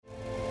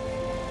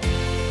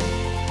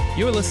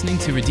You're listening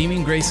to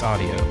Redeeming Grace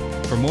Audio.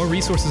 For more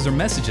resources or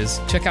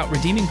messages, check out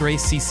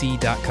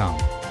redeeminggracecc.com.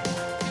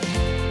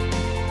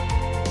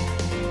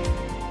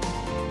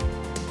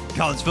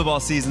 College football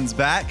season's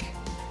back,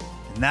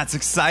 and that's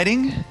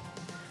exciting.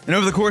 And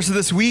over the course of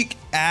this week,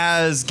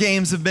 as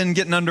games have been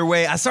getting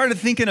underway, I started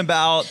thinking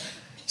about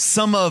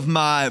some of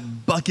my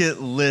bucket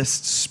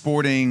list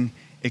sporting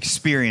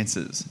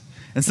experiences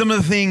and some of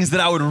the things that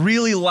I would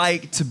really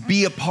like to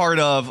be a part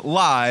of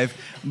live,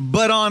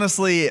 but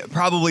honestly,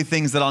 probably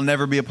things that I'll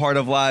never be a part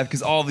of live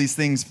because all these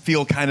things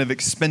feel kind of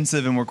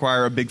expensive and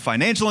require a big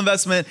financial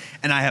investment,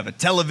 and I have a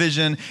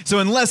television. So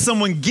unless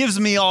someone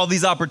gives me all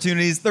these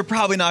opportunities, they're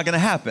probably not going to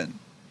happen.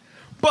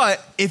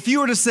 But if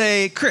you were to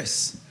say,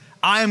 Chris,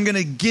 I am going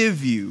to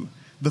give you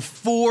the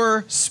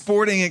 4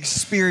 sporting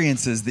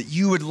experiences that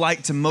you would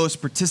like to most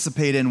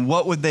participate in,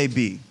 what would they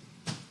be?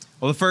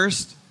 Well, the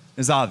first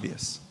is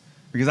obvious,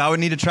 because I would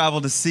need to travel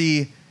to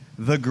see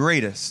the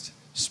greatest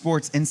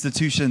sports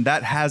institution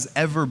that has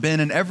ever been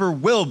and ever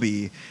will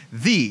be,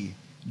 the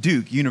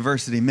Duke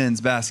University men's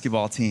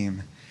basketball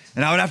team.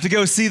 And I would have to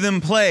go see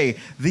them play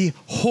the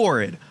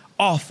horrid,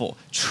 awful,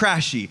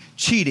 trashy,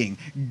 cheating,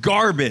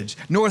 garbage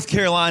North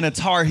Carolina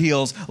Tar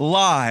Heels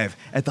live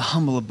at the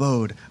humble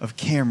abode of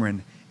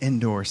Cameron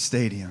Indoor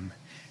Stadium.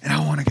 And I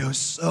want to go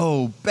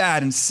so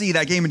bad and see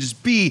that game and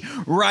just be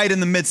right in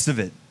the midst of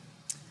it.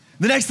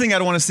 The next thing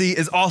I'd want to see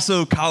is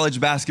also college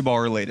basketball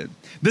related.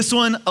 This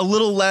one, a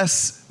little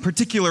less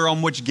particular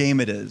on which game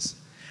it is.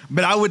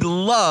 But I would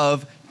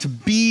love to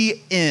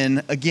be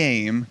in a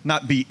game,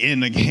 not be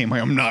in a game,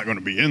 I'm not going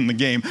to be in the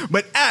game,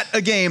 but at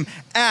a game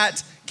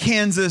at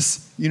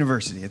Kansas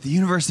University, at the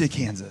University of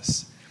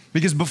Kansas.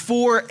 Because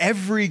before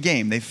every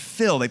game, they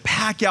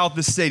pack out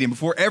the stadium.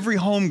 Before every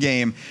home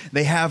game,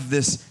 they have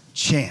this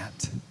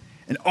chant.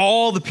 And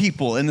all the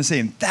people in the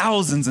stadium,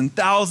 thousands and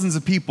thousands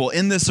of people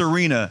in this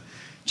arena,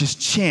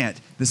 just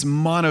chant this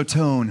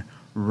monotone,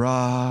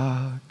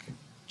 rock,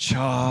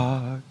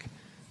 chalk,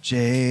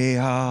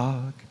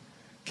 Jayhawk,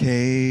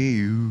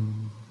 KU.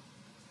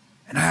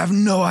 And I have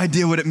no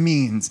idea what it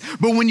means.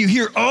 But when you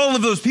hear all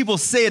of those people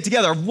say it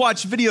together, I've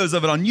watched videos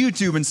of it on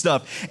YouTube and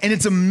stuff, and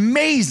it's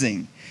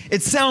amazing.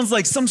 It sounds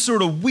like some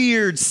sort of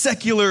weird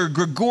secular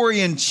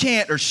Gregorian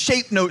chant or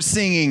shape note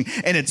singing,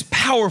 and it's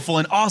powerful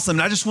and awesome.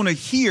 And I just want to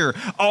hear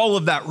all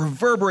of that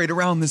reverberate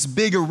around this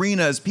big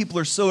arena as people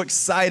are so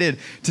excited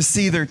to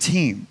see their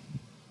team.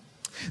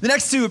 The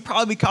next two would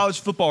probably be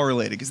college football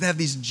related because they have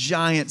these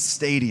giant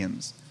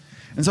stadiums.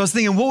 And so I was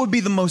thinking, what would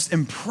be the most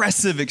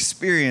impressive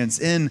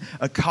experience in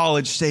a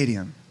college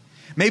stadium?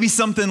 Maybe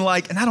something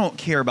like, and I don't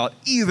care about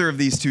either of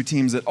these two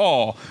teams at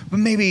all, but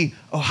maybe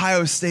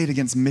Ohio State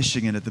against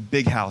Michigan at the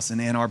Big House in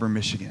Ann Arbor,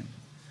 Michigan.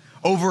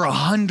 Over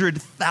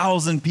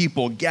 100,000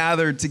 people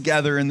gathered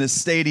together in this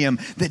stadium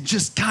that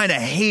just kind of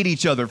hate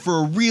each other for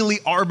a really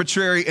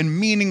arbitrary and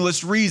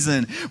meaningless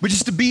reason. But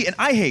just to be, and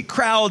I hate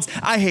crowds,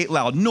 I hate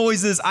loud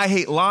noises, I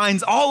hate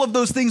lines, all of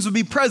those things would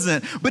be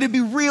present, but it'd be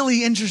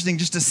really interesting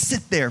just to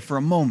sit there for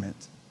a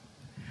moment.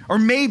 Or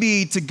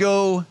maybe to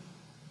go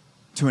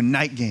to a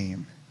night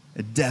game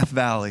at Death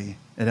Valley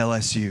at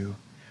LSU,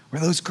 where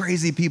those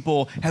crazy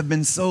people have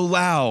been so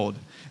loud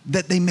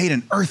that they made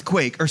an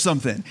earthquake or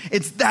something.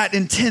 It's that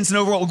intense and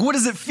overwhelming. What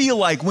does it feel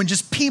like when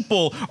just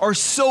people are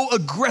so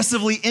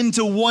aggressively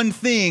into one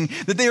thing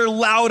that they are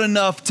loud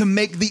enough to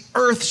make the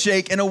earth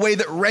shake in a way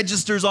that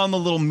registers on the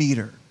little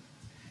meter?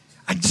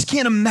 I just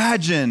can't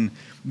imagine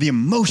the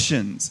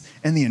emotions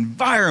and the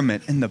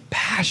environment and the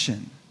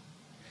passion.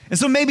 And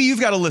so maybe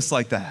you've got a list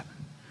like that.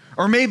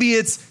 Or maybe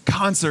it's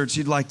concerts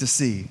you'd like to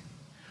see,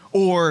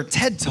 or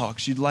TED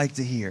Talks you'd like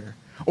to hear,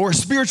 or a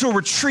spiritual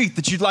retreat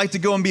that you'd like to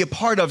go and be a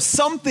part of,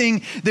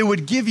 something that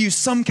would give you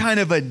some kind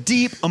of a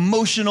deep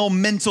emotional,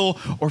 mental,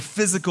 or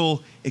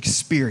physical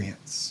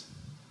experience.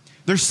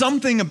 There's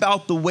something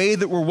about the way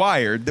that we're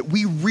wired that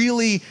we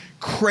really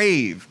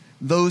crave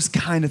those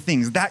kind of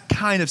things, that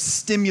kind of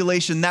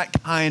stimulation,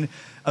 that kind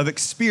of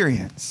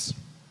experience.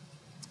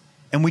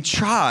 And we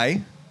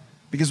try,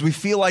 because we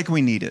feel like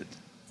we need it,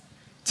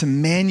 to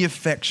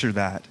manufacture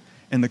that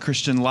in the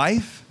Christian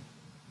life,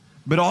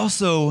 but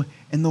also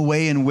in the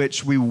way in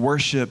which we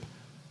worship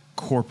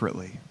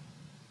corporately.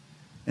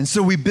 And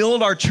so we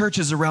build our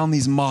churches around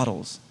these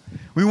models.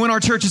 We want our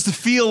churches to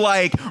feel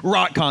like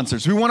rock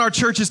concerts. We want our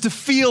churches to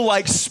feel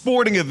like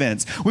sporting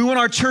events. We want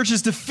our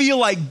churches to feel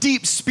like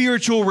deep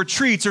spiritual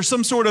retreats or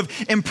some sort of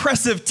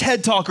impressive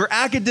TED Talk or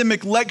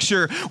academic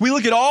lecture. We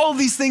look at all of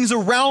these things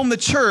around the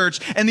church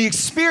and the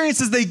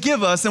experiences they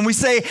give us, and we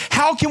say,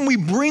 how can we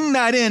bring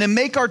that in and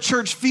make our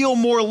church feel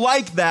more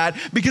like that?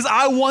 Because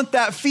I want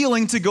that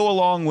feeling to go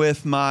along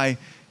with my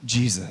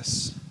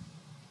Jesus.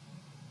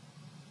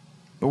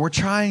 But we're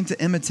trying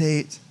to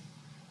imitate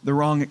the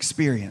wrong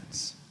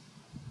experience.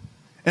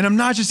 And I'm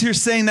not just here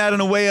saying that in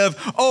a way of,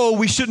 oh,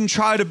 we shouldn't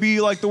try to be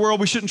like the world.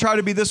 We shouldn't try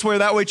to be this way or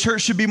that way.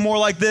 Church should be more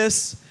like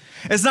this.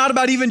 It's not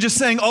about even just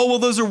saying, oh, well,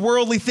 those are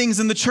worldly things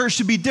and the church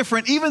should be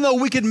different. Even though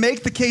we could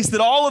make the case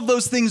that all of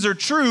those things are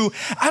true,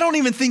 I don't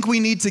even think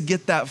we need to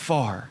get that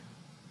far.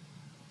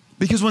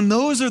 Because when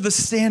those are the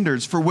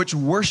standards for which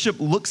worship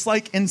looks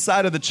like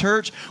inside of the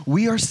church,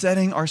 we are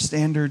setting our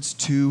standards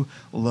too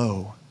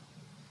low.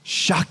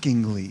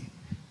 Shockingly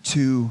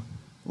too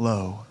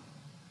low.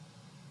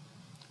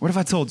 What if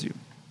I told you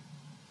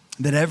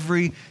that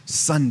every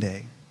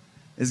Sunday,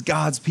 as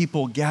God's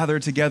people gather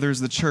together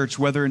as the church,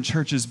 whether in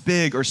churches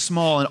big or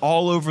small and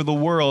all over the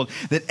world,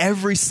 that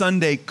every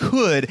Sunday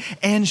could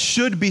and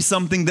should be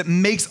something that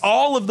makes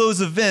all of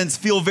those events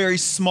feel very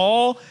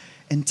small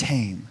and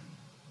tame?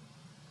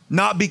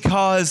 Not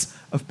because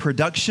of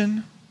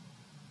production,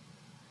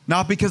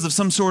 not because of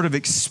some sort of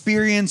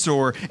experience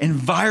or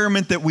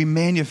environment that we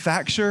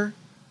manufacture,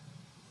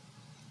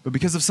 but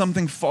because of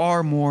something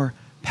far more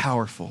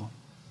powerful.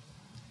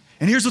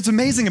 And here's what's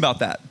amazing about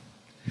that.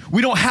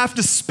 We don't have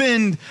to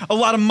spend a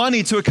lot of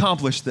money to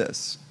accomplish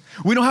this.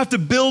 We don't have to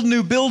build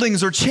new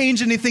buildings or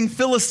change anything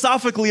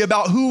philosophically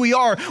about who we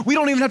are. We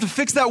don't even have to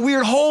fix that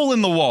weird hole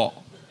in the wall.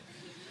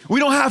 We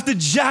don't have to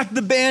jack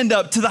the band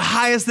up to the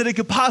highest that it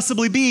could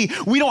possibly be.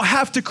 We don't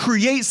have to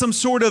create some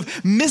sort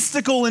of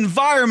mystical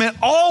environment.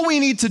 All we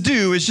need to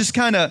do is just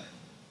kind of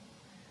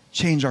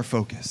change our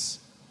focus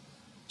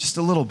just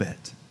a little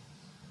bit,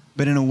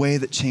 but in a way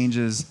that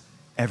changes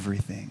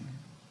everything.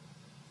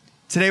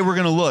 Today we're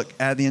going to look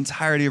at the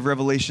entirety of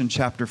Revelation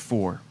chapter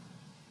 4.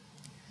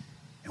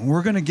 And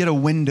we're going to get a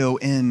window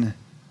in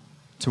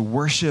to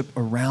worship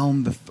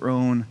around the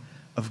throne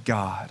of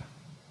God.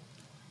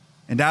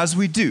 And as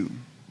we do,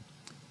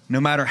 no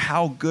matter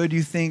how good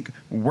you think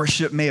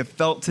worship may have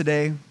felt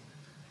today,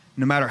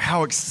 no matter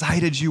how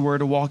excited you were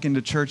to walk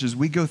into church, as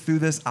we go through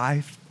this,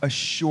 I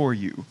assure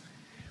you,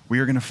 we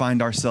are going to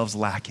find ourselves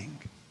lacking.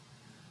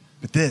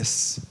 But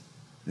this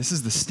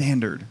is the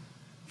standard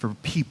for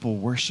people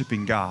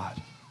worshiping God.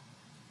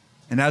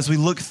 And as we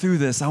look through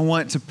this, I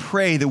want to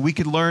pray that we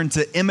could learn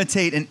to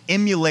imitate and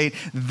emulate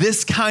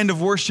this kind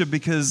of worship,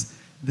 because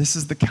this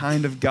is the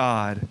kind of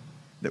God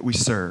that we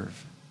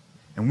serve.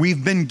 And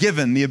we've been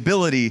given the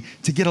ability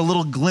to get a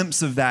little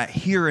glimpse of that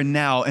here and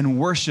now and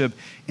worship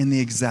in the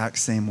exact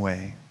same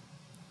way.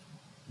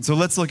 And so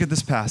let's look at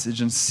this passage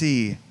and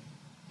see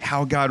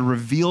how God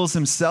reveals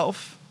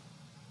himself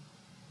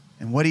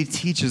and what he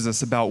teaches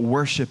us about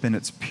worship in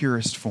its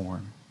purest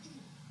form.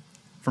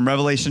 From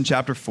Revelation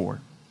chapter 4.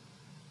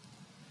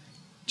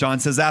 John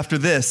says, "After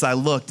this I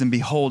looked, and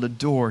behold, a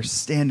door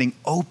standing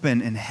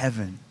open in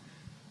heaven.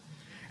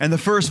 And the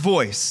first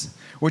voice,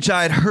 which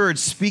I had heard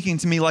speaking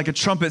to me like a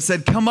trumpet,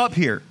 said, 'Come up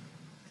here,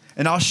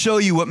 and I'll show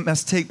you what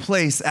must take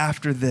place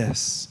after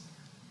this.'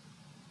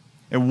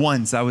 At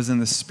once I was in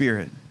the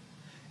Spirit,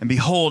 and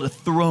behold, a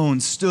throne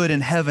stood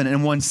in heaven,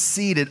 and one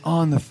seated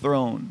on the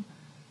throne.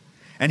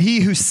 And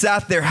he who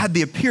sat there had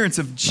the appearance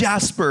of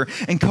jasper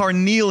and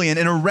carnelian,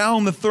 and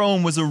around the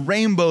throne was a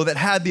rainbow that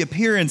had the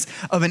appearance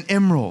of an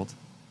emerald.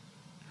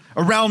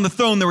 Around the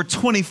throne there were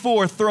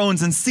 24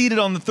 thrones, and seated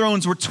on the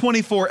thrones were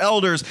 24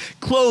 elders,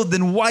 clothed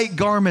in white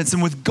garments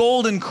and with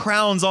golden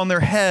crowns on their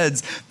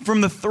heads.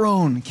 From the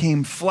throne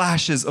came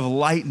flashes of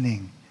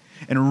lightning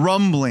and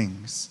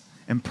rumblings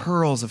and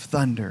pearls of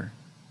thunder.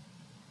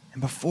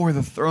 And before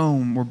the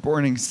throne were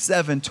burning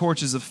 7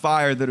 torches of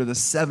fire that are the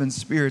 7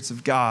 spirits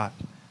of God.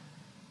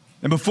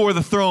 And before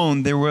the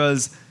throne there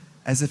was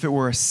as if it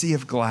were a sea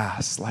of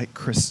glass like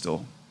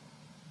crystal.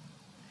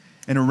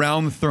 And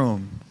around the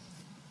throne,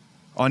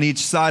 on each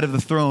side of the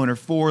throne, are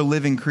 4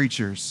 living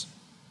creatures,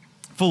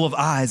 full of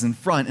eyes in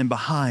front and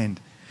behind.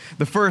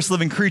 The first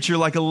living creature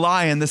like a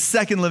lion, the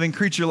second living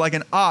creature like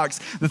an ox,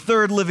 the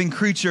third living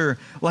creature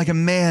like a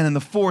man, and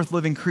the fourth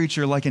living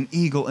creature like an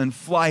eagle in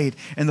flight.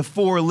 And the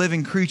 4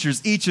 living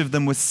creatures, each of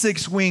them with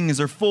 6 wings,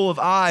 are full of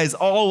eyes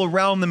all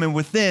around them and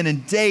within,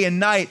 and day and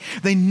night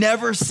they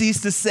never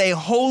cease to say,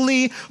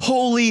 'Holy,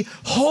 holy,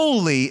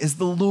 holy is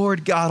the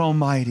Lord God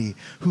Almighty,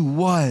 who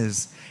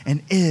was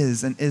and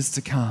is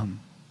to come.'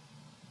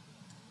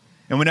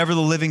 And whenever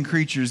the living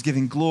creatures,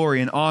 giving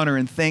glory and honor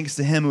and thanks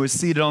to him who is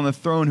seated on the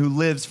throne, who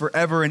lives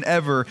forever and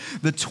ever,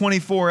 the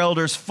 24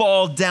 elders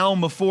fall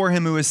down before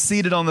him who is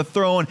seated on the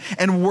throne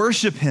and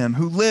worship him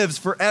who lives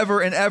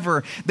forever and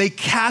ever. They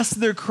cast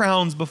their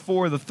crowns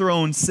before the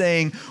throne,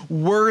 saying,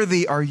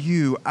 'Worthy are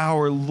you,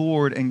 our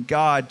Lord and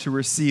God, to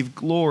receive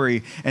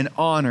glory and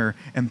honor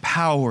and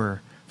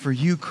power, for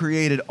you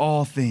created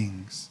all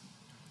things,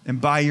 and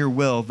by your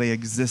will they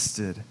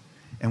existed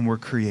and were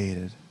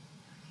created.'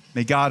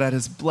 May God add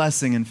his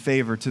blessing and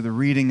favor to the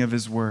reading of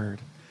his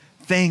word.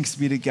 Thanks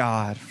be to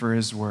God for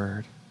his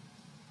word."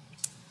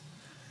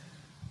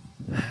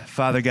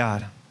 Father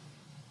God,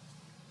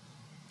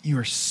 you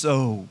are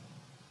so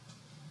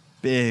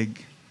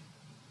big,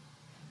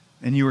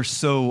 and you are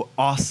so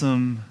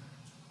awesome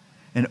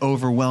and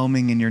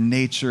overwhelming in your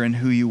nature and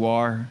who you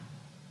are.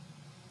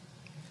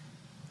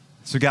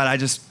 So God, I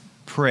just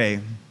pray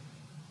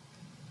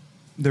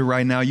that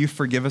right now you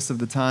forgive us of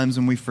the times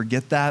when we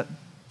forget that,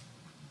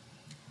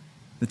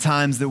 the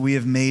times that we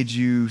have made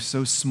you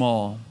so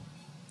small,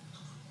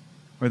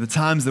 or the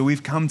times that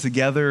we've come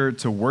together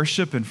to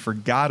worship and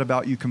forgot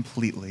about you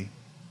completely.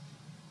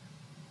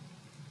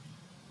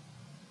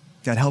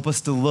 God, help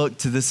us to look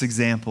to this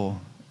example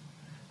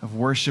of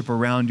worship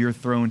around your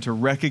throne to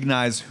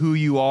recognize who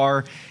you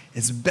are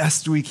as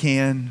best we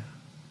can,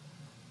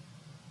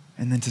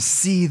 and then to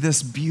see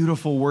this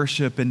beautiful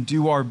worship and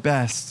do our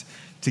best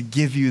to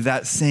give you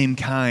that same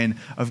kind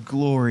of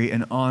glory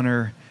and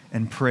honor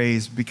and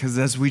praise, because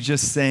as we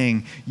just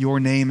sang, your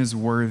name is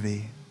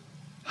worthy.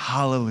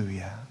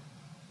 Hallelujah.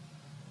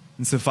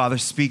 And so, Father,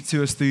 speak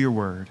to us through your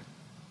word.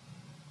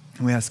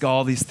 And we ask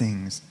all these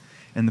things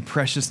in the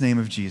precious name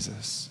of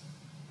Jesus.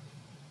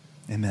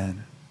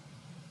 Amen.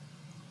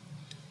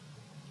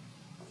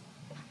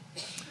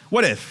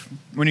 What if,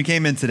 when you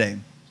came in today,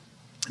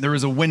 there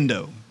was a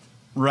window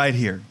right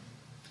here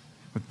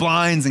with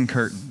blinds and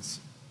curtains?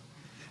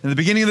 In the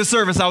beginning of the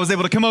service, I was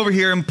able to come over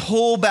here and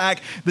pull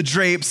back the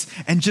drapes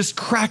and just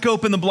crack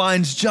open the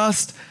blinds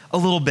just a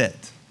little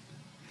bit.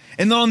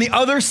 And then on the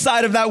other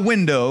side of that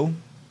window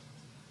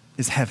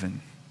is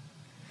heaven.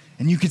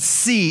 And you could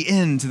see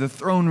into the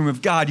throne room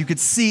of God. You could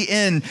see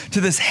into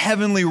this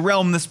heavenly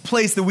realm, this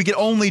place that we could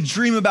only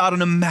dream about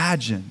and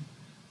imagine.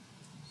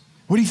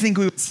 What do you think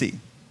we would see?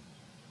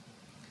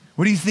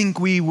 What do you think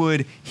we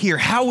would hear?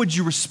 How would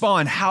you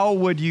respond? How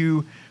would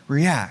you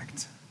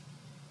react?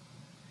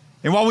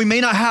 And while we may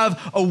not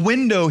have a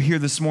window here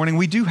this morning,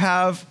 we do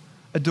have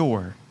a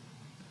door.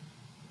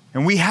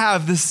 And we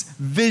have this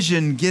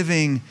vision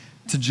given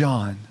to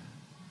John.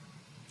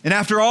 And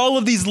after all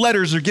of these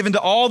letters are given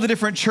to all the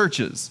different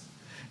churches,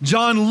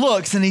 John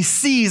looks and he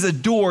sees a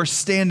door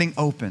standing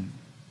open.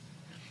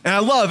 And I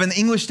love, in the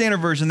English Standard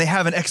Version, they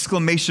have an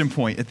exclamation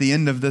point at the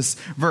end of this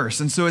verse.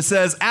 And so it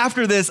says,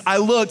 after this, I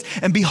looked,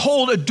 and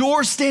behold, a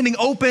door standing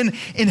open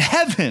in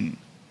heaven.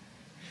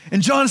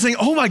 And John is saying,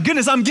 oh my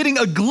goodness, I'm getting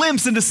a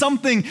glimpse into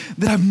something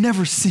that I've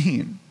never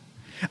seen.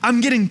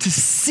 I'm getting to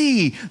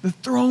see the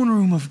throne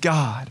room of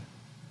God.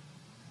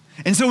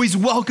 And so he's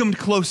welcomed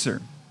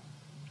closer.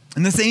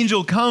 And this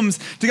angel comes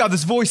to God.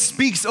 This voice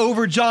speaks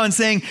over John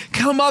saying,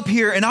 come up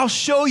here and I'll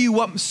show you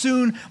what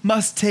soon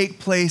must take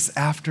place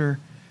after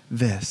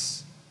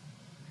this.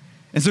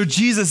 And so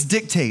Jesus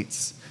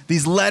dictates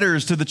these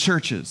letters to the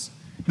churches.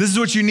 This is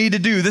what you need to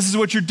do. This is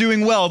what you're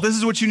doing well. This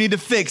is what you need to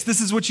fix.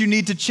 This is what you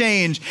need to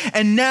change.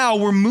 And now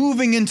we're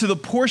moving into the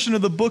portion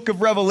of the book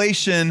of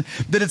Revelation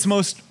that it's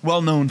most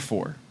well known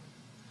for.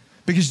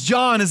 Because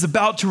John is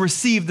about to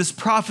receive this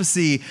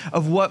prophecy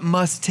of what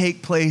must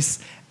take place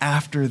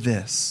after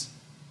this.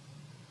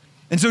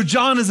 And so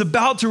John is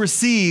about to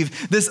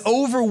receive this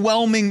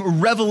overwhelming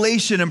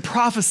revelation and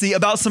prophecy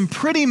about some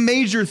pretty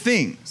major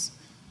things.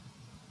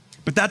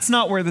 But that's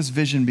not where this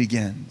vision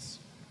begins.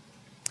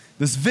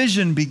 This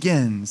vision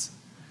begins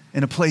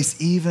in a place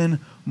even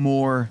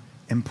more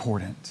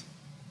important.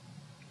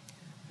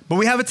 But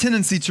we have a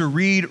tendency to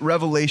read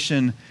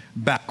Revelation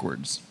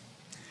backwards.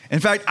 In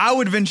fact, I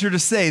would venture to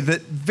say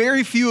that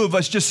very few of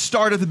us just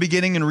start at the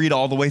beginning and read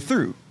all the way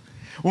through.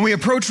 When we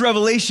approach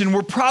Revelation,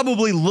 we're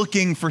probably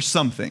looking for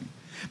something.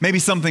 Maybe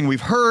something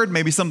we've heard,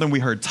 maybe something we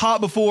heard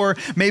taught before,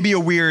 maybe a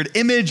weird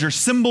image or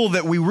symbol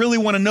that we really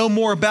want to know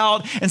more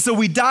about. And so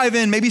we dive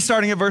in, maybe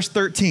starting at verse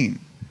 13.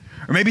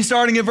 Or maybe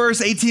starting at verse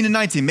 18 and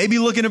 19, maybe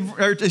looking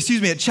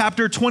at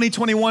chapter 20,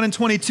 21, and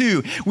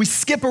 22. We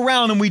skip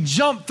around and we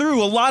jump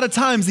through a lot of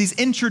times these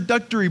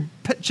introductory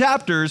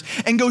chapters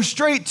and go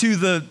straight to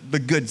the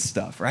good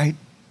stuff, right?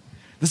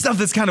 The stuff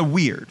that's kind of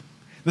weird,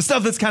 the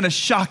stuff that's kind of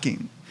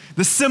shocking,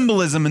 the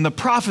symbolism and the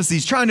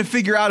prophecies, trying to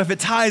figure out if it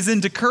ties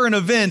into current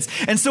events.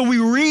 And so we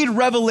read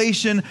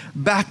Revelation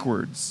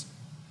backwards,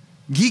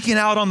 geeking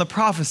out on the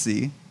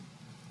prophecy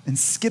and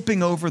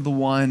skipping over the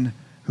one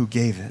who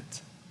gave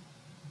it.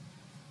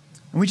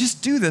 And we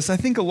just do this, I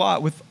think, a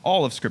lot with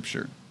all of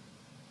Scripture.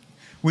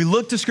 We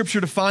look to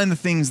Scripture to find the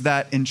things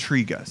that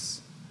intrigue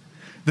us,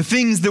 the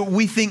things that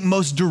we think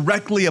most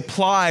directly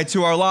apply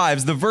to our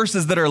lives, the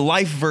verses that are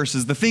life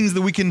verses, the things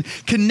that we can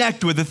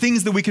connect with, the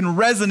things that we can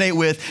resonate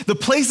with, the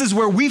places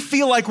where we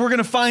feel like we're going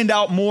to find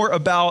out more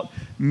about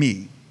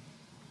me.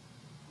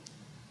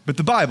 But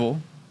the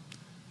Bible,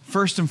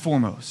 first and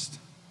foremost,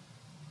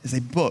 is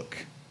a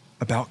book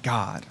about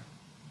God.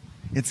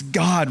 It's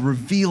God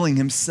revealing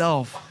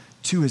himself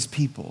to his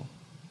people.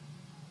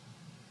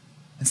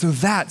 And so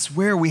that's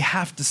where we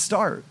have to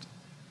start.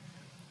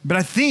 But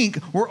I think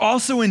we're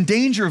also in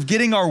danger of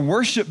getting our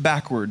worship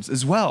backwards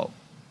as well.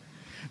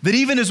 That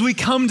even as we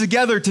come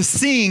together to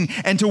sing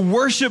and to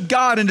worship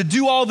God and to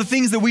do all the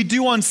things that we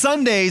do on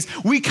Sundays,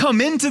 we come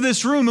into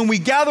this room and we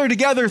gather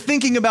together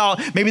thinking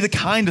about maybe the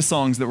kind of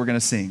songs that we're going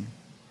to sing.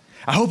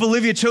 I hope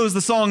Olivia chose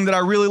the song that I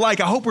really like.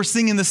 I hope we're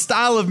singing the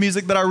style of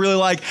music that I really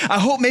like. I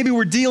hope maybe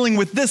we're dealing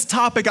with this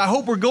topic. I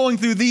hope we're going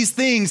through these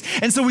things.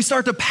 And so we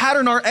start to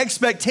pattern our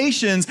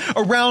expectations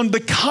around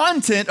the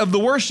content of the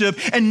worship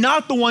and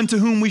not the one to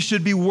whom we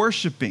should be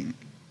worshiping.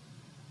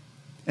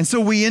 And so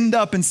we end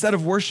up, instead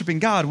of worshiping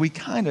God, we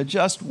kind of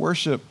just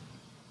worship.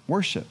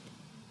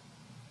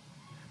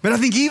 But I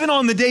think even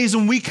on the days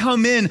when we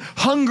come in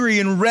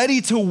hungry and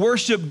ready to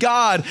worship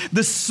God,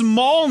 the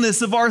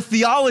smallness of our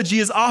theology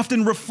is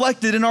often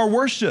reflected in our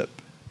worship.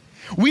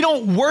 We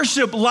don't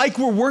worship like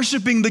we're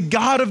worshiping the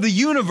God of the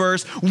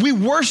universe. We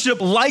worship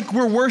like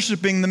we're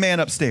worshiping the man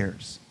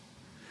upstairs.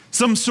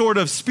 some sort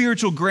of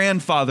spiritual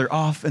grandfather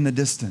off in the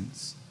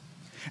distance.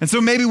 And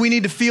so maybe we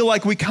need to feel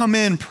like we come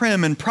in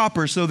prim and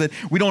proper so that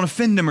we don't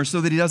offend him or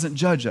so that he doesn't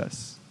judge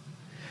us.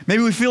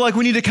 Maybe we feel like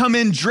we need to come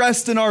in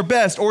dressed in our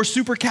best or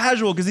super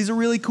casual because he's a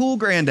really cool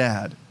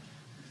granddad.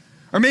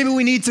 Or maybe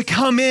we need to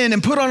come in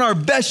and put on our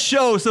best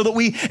show so that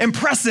we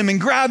impress him and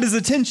grab his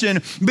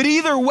attention. But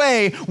either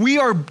way, we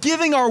are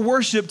giving our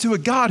worship to a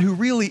God who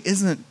really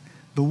isn't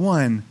the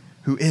one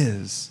who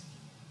is.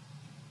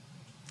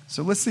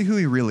 So let's see who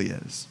he really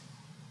is.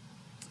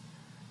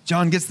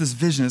 John gets this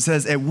vision. It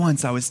says, at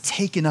once I was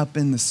taken up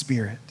in the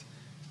Spirit.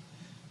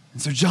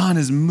 And so John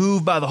is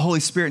moved by the Holy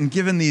Spirit and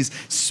given these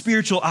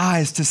spiritual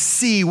eyes to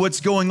see what's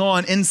going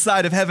on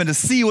inside of heaven, to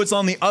see what's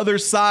on the other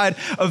side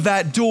of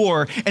that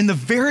door. And the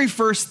very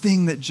first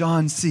thing that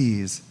John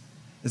sees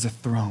is a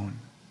throne,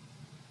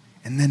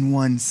 and then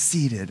one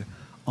seated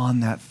on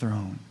that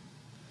throne.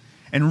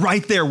 And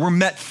right there, we're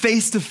met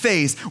face to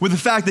face with the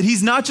fact that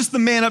he's not just the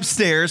man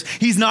upstairs.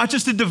 He's not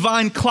just a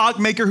divine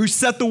clockmaker who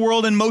set the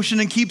world in motion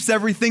and keeps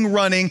everything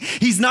running.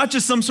 He's not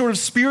just some sort of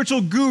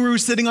spiritual guru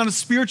sitting on a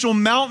spiritual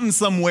mountain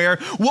somewhere.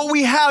 What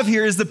we have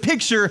here is the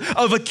picture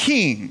of a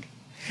king.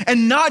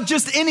 And not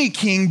just any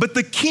king, but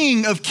the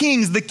King of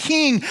Kings, the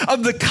King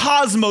of the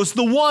cosmos,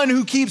 the one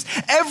who keeps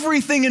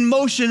everything in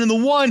motion and the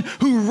one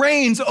who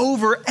reigns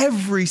over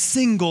every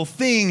single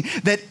thing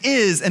that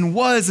is and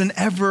was and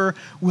ever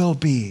will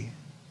be.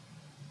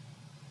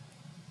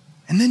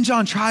 And then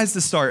John tries to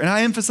start, and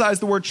I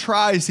emphasize the word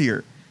tries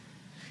here.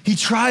 He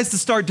tries to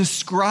start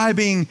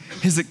describing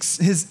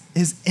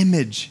his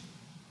image,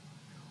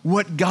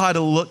 what God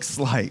looks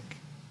like.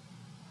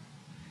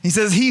 He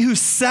says, he who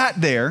sat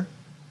there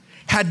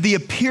had the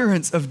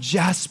appearance of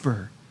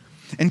jasper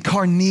and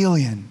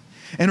carnelian,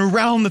 and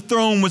around the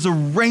throne was a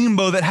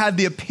rainbow that had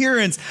the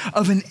appearance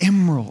of an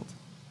emerald.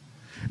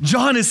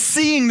 John is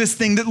seeing this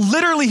thing that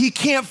literally he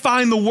can't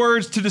find the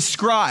words to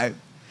describe.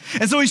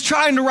 And so he's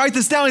trying to write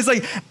this down. He's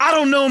like, I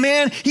don't know,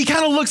 man. He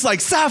kind of looks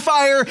like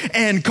sapphire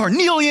and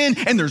carnelian,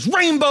 and there's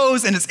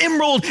rainbows, and it's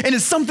emerald, and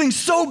it's something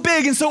so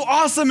big and so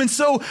awesome and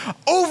so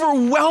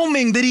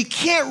overwhelming that he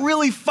can't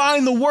really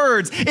find the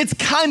words. It's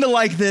kind of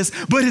like this,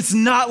 but it's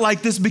not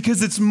like this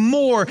because it's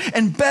more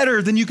and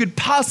better than you could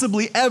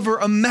possibly ever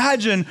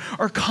imagine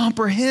or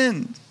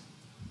comprehend.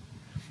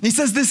 He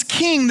says this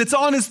king that's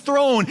on his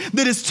throne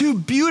that is too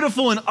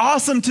beautiful and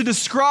awesome to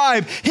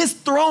describe, his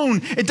throne,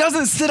 it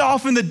doesn't sit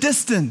off in the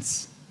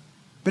distance,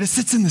 but it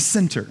sits in the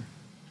center.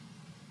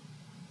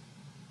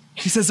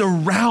 He says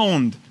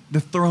around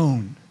the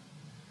throne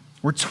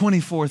were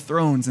 24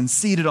 thrones, and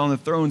seated on the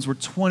thrones were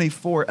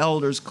 24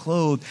 elders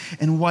clothed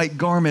in white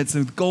garments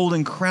and with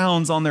golden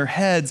crowns on their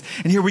heads.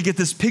 And here we get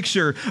this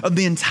picture of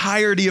the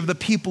entirety of the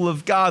people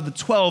of God, the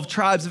 12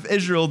 tribes of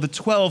Israel, the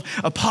 12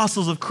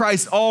 apostles of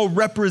Christ, all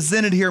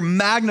represented here,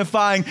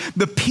 magnifying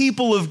the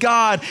people of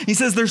God. He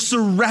says they're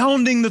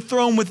surrounding the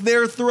throne with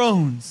their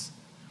thrones.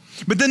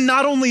 But then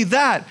not only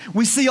that,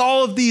 we see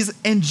all of these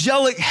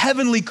angelic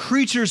heavenly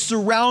creatures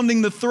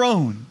surrounding the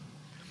throne.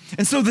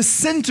 And so the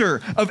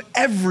center of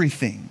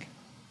everything,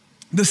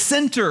 the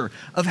center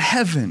of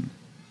heaven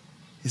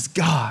is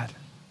God.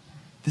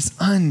 This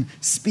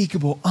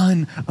unspeakable,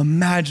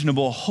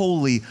 unimaginable,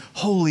 holy,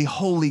 holy,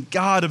 holy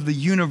God of the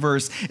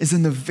universe is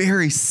in the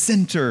very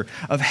center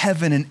of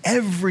heaven, and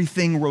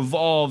everything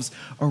revolves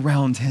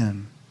around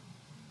him.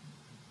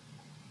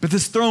 But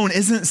this throne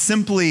isn't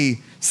simply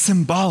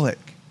symbolic.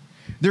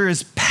 There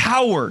is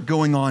power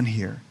going on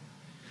here.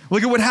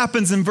 Look at what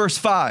happens in verse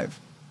 5.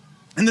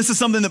 And this is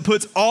something that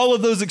puts all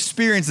of those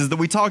experiences that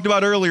we talked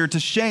about earlier to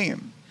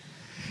shame.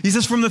 He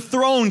says, from the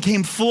throne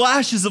came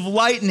flashes of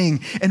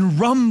lightning and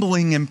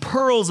rumbling and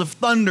pearls of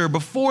thunder.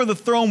 Before the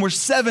throne were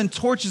 7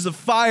 torches of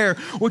fire,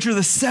 which are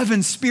the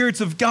 7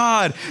 spirits of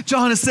God.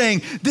 John is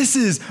saying, this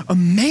is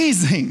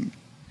amazing.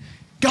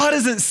 God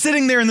isn't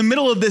sitting there in the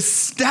middle of this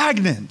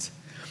stagnant.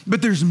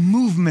 But there's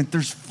movement,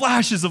 there's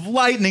flashes of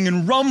lightning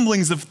and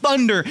rumblings of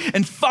thunder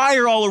and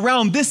fire all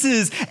around. This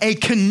is a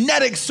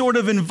kinetic sort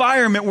of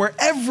environment where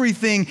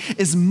everything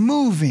is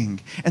moving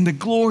and the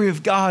glory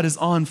of God is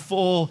on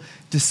full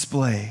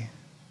display.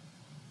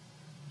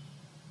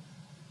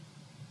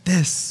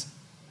 This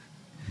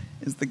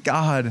is the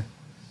God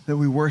that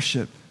we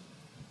worship,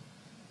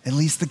 at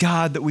least the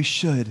God that we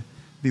should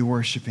be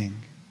worshiping.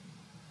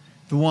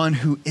 The one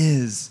who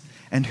is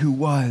and who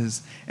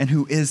was and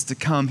who is to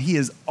come. He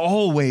has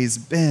always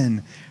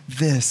been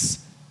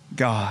this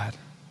God.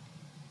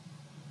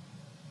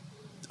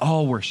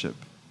 All worship.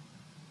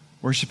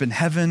 Worship in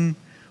heaven,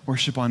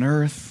 worship on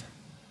earth.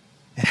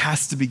 It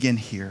has to begin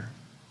here.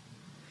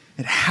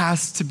 It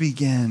has to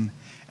begin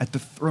at the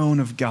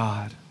throne of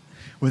God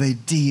with a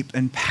deep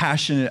and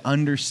passionate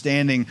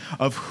understanding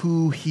of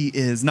who he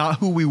is. Not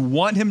who we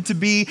want him to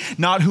be,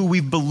 not who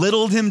we've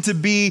belittled him to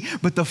be,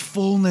 but the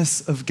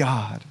fullness of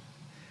God.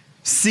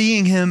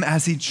 Seeing him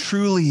as he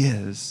truly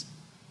is,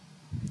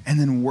 and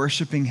then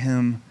worshiping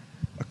him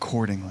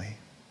accordingly.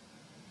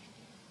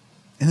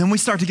 And then we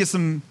start to get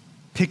some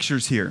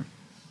pictures here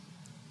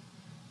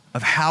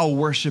of how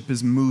worship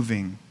is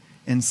moving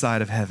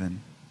inside of heaven.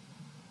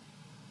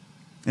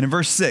 And in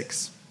verse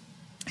 6,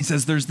 he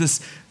says there's this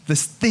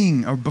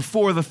thing or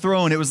before the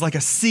throne. It was like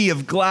a sea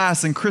of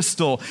glass and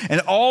crystal.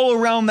 And all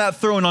around that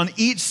throne, on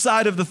each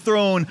side of the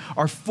throne,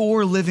 are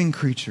 4 living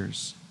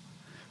creatures,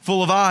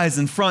 full of eyes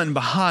in front and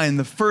behind.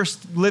 The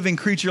first living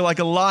creature like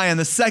a lion,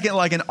 the second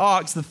like an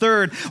ox, the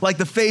third like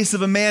the face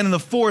of a man, and the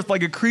fourth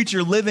like a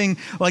creature living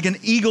like an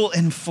eagle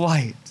in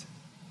flight.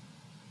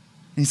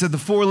 And he said the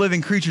 4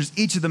 living creatures,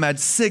 each of them had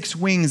 6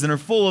 wings and are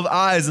full of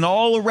eyes, and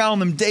all around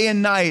them day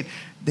and night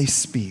they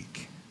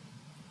speak.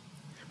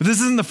 But this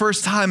isn't the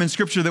first time in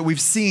Scripture that we've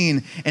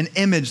seen an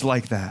image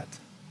like that.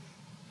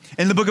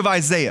 In the book of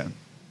Isaiah,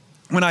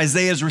 when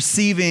Isaiah is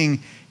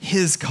receiving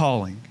his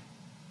calling,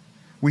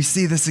 we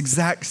see this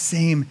exact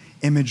same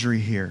imagery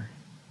here.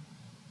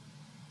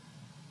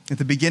 At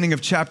the beginning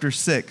of chapter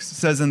 6, it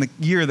says, in the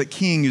year that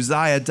King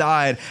Uzziah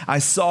died, I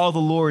saw the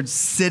Lord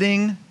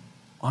sitting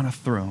on a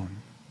throne,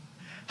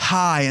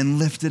 high and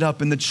lifted up,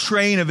 and the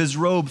train of his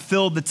robe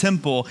filled the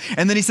temple.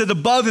 And then he said,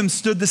 above him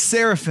stood the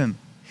seraphim.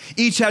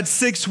 Each had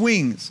 6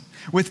 wings.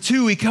 With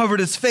 2 he covered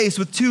his face,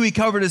 with 2 he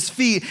covered his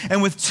feet,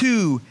 and with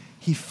 2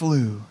 he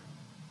flew.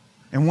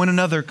 And one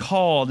another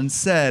called and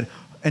said,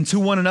 and to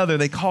one another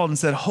they called and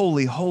said,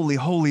 holy, holy,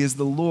 holy is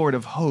the Lord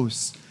of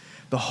hosts.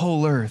 The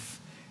whole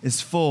earth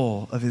is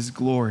full of his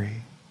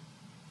glory.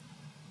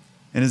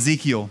 In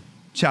Ezekiel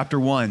chapter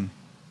 1,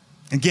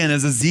 again,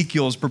 as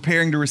Ezekiel is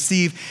preparing to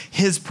receive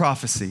his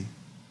prophecy,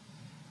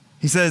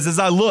 he says, as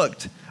I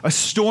looked, a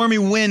stormy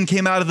wind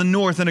came out of the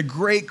north, and a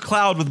great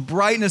cloud with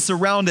brightness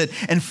around it,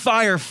 and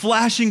fire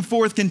flashing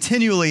forth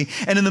continually.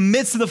 And in the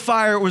midst of the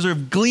fire, it was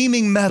of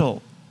gleaming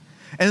metal.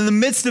 And in the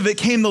midst of it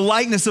came the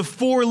likeness of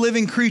 4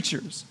 living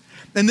creatures.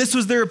 And this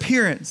was their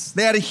appearance.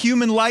 They had a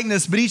human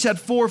likeness, but each had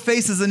 4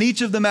 faces, and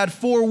each of them had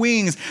 4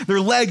 wings. Their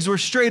legs were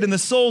straight, and the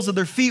soles of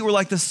their feet were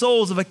like the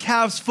soles of a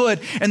calf's foot,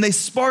 and they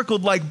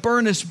sparkled like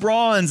burnished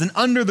bronze. And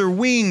under their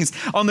wings,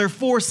 on their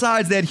 4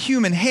 sides, they had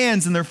human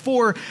hands, and their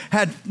 4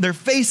 had their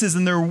faces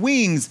and their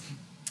wings.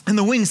 And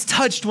the wings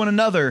touched one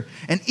another,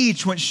 and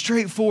each went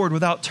straight forward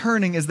without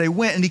turning as they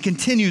went. And he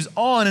continues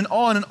on and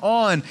on and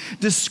on,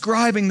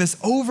 describing this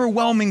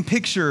overwhelming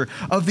picture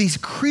of these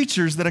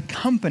creatures that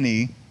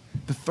accompany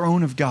the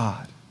throne of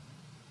God.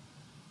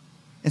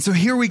 And so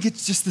here we get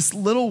just this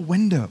little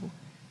window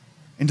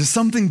into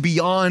something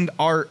beyond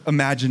our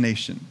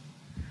imagination,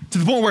 to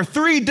the point where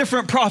 3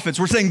 different prophets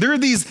were saying there are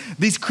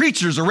these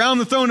creatures around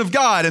the throne of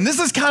God, and this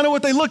is kind of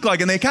what they look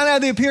like, and they kind of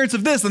have the appearance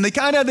of this, and they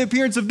kind of have the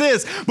appearance of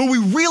this, but we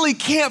really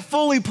can't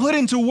fully put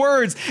into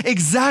words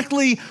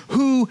exactly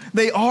who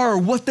they are,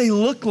 what they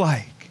look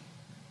like.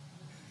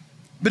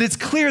 But it's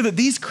clear that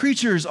these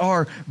creatures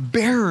are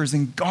bearers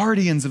and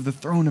guardians of the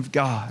throne of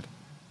God.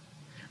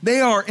 They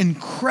are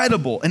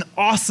incredible and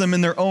awesome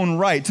in their own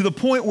right, to the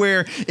point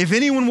where if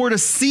anyone were to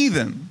see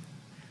them,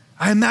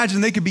 I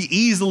imagine they could be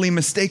easily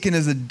mistaken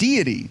as a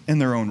deity in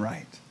their own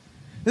right.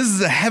 This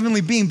is a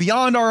heavenly being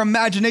beyond our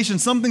imagination,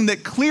 something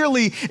that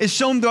clearly is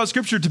shown throughout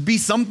Scripture to be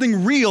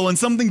something real and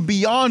something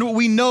beyond what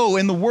we know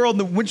in the world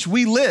in which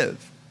we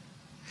live.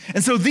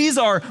 And so these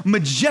are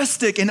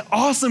majestic and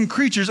awesome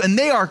creatures, and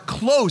they are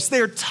close. They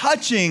are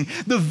touching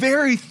the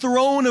very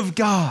throne of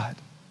God.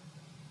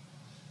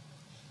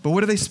 But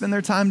what do they spend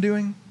their time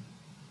doing?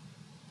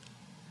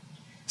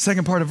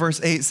 Second part of verse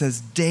 8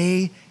 says,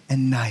 day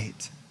and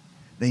night,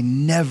 they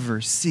never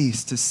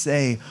cease to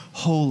say,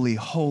 holy,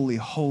 holy,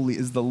 holy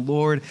is the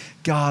Lord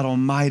God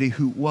Almighty,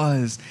 who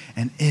was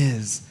and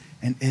is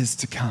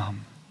to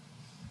come.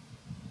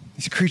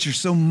 These creatures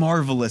so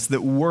marvelous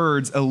that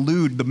words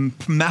elude the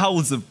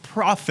mouths of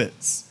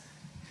prophets.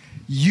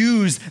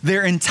 Use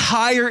their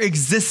entire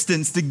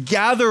existence to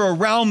gather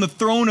around the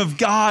throne of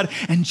God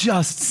and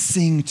just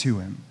sing to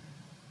him.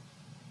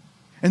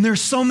 And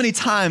there's so many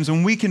times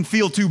when we can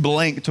feel too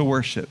blank to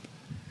worship.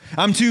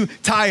 I'm too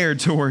tired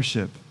to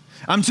worship.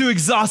 I'm too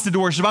exhausted to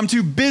worship. I'm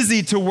too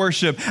busy to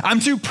worship. I'm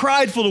too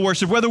prideful to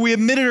worship. Whether we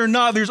admit it or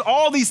not, there's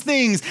all these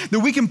things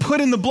that we can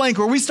put in the blank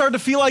where we start to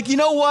feel like, you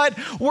know what?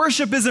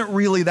 Worship isn't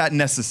really that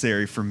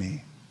necessary for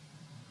me.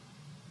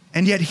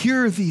 And yet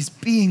here are these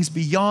beings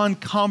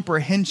beyond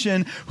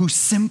comprehension who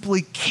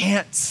simply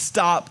can't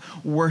stop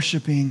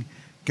worshiping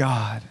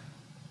God.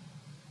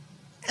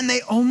 And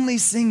they only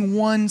sing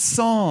one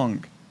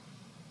song.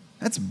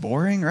 That's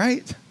boring,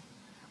 right?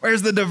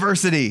 Where's the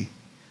diversity?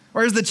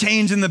 Where's the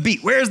change in the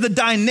beat? Where's the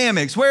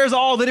dynamics? Where's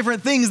all the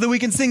different things that we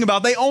can sing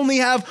about? They only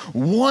have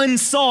one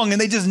song,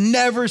 and they just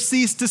never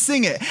cease to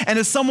sing it. And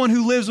as someone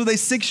who lives with a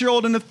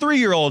 6-year-old and a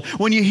 3-year-old,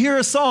 when you hear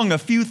a song a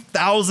few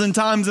thousand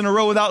times in a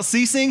row without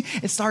ceasing,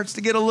 it starts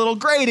to get a little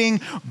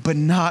grating, but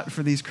not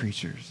for these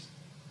creatures.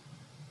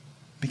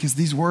 Because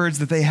these words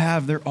that they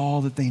have, they're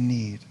all that they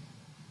need.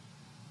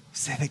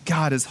 Say that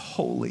God is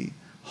holy,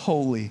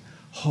 holy,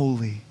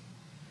 holy.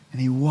 And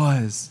he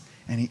was,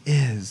 and he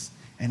is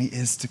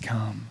to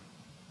come.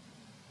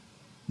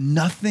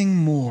 Nothing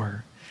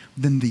more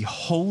than the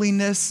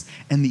holiness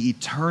and the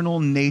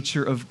eternal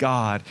nature of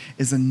God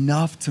is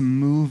enough to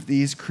move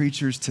these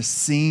creatures to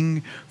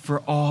sing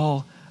for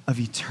all of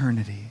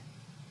eternity.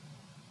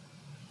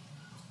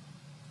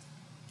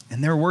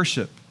 And their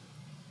worship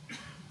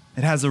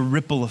it has a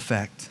ripple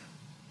effect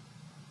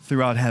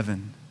throughout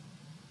heaven.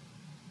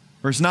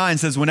 Verse 9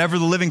 says, whenever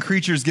the living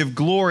creatures give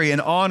glory and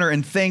honor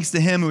and thanks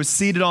to him who is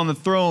seated on the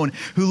throne,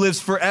 who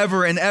lives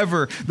forever and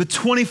ever, the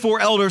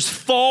 24 elders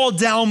fall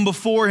down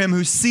before him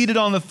who's seated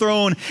on the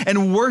throne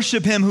and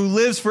worship him who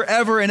lives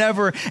forever and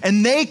ever.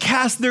 And they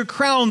cast their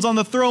crowns on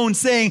the throne,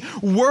 saying,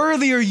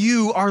 worthy are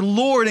you, our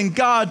Lord and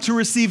God, to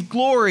receive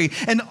glory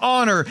and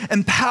honor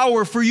and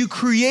power, for you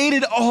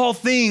created all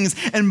things,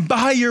 and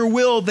by your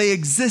will they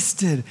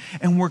existed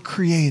and were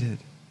created.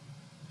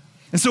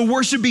 And so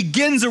worship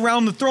begins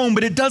around the throne,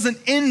 but it doesn't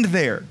end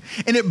there.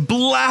 And it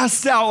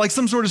blasts out like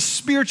some sort of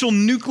spiritual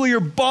nuclear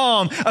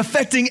bomb,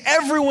 affecting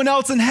everyone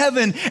else in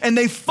heaven. And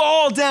they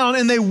fall down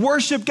and they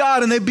worship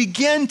God and they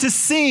begin to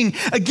sing,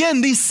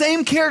 again, these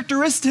same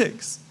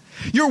characteristics.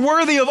 You're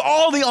worthy of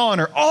all the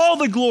honor, all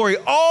the glory,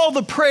 all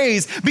the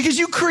praise, because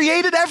you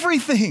created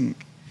everything.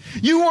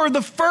 You are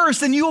the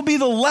first and you will be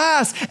the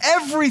last.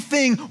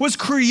 Everything was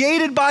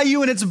created by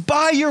you, and it's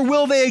by your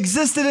will they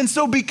existed. And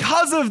so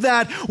because of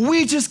that,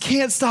 we just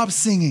can't stop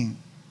singing.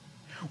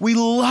 We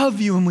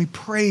love you and we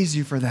praise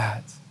you for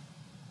that.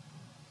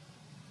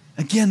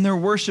 Again, their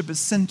worship is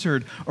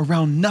centered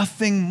around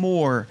nothing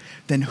more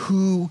than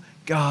who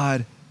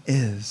God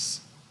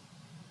is.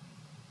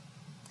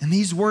 And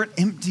these weren't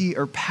empty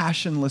or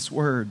passionless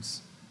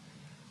words,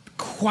 but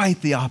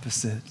quite the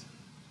opposite.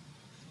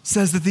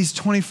 Says that these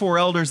 24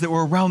 elders that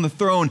were around the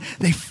throne,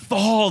 they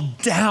fall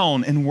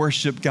down and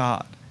worship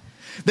God.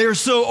 They are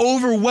so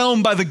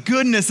overwhelmed by the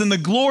goodness and the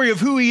glory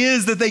of who he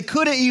is that they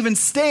couldn't even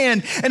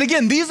stand. And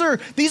again, these are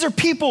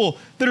people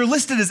that are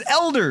listed as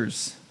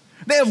elders.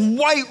 They have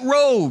white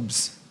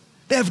robes.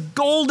 They have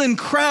golden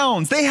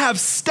crowns. They have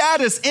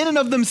status in and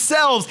of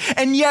themselves.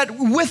 And yet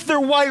with their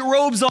white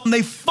robes on,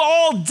 they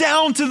fall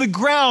down to the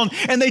ground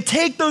and they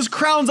take those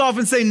crowns off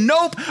and say,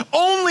 nope,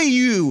 only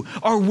you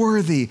are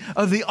worthy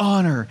of the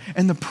honor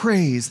and the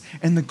praise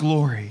and the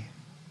glory.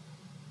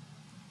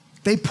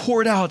 They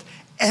poured out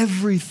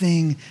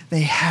everything they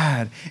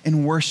had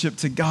in worship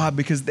to God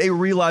because they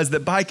realized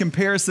that by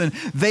comparison,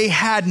 they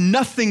had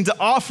nothing to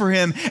offer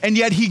him, and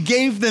yet he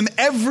gave them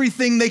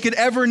everything they could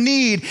ever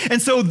need.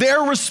 And so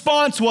their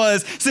response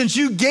was, since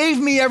you gave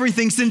me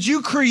everything, since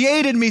you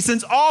created me,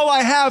 since all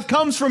I have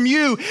comes from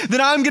you, then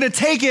I'm going to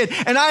take it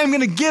and I'm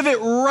going to give it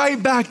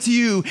right back to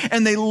you.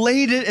 And they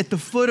laid it at the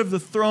foot of the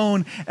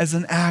throne as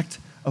an act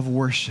of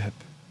worship.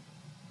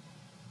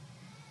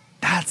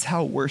 That's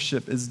how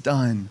worship is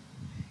done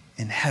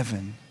in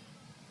heaven.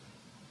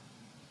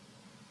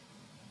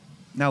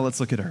 Now let's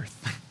look at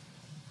earth.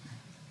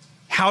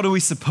 How do we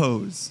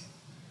suppose,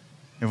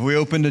 if we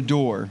opened a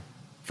door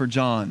for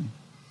John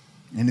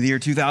into the year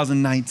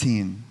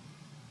 2019,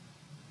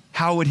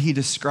 how would he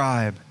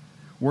describe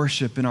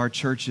worship in our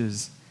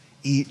churches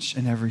each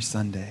and every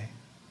Sunday?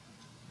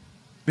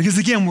 Because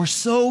again, we're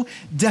so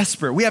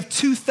desperate. We have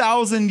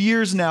 2,000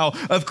 years now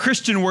of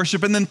Christian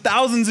worship, and then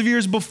thousands of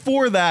years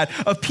before that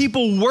of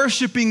people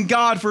worshiping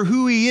God for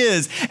who he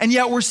is. And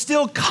yet we're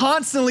still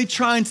constantly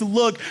trying to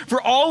look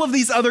for all of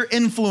these other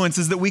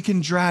influences that we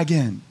can drag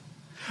in.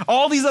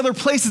 All these other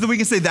places that we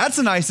can say, that's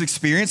a nice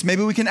experience.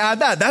 Maybe we can add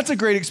that. That's a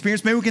great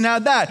experience. Maybe we can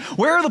add that.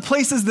 Where are the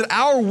places that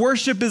our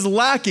worship is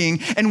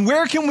lacking? And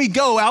where can we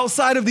go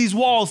outside of these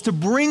walls to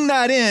bring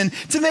that in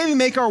to maybe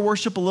make our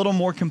worship a little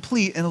more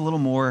complete and a little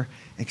more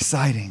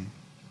exciting?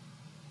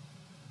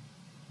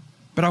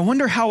 But I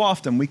wonder how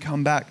often we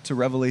come back to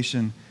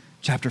Revelation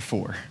chapter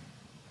 4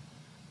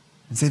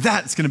 and say,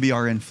 that's going to be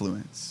our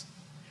influence.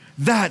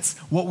 That's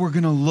what we're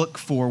going to look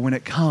for when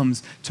it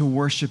comes to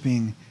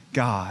worshiping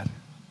God.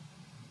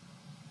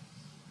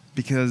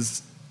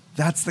 Because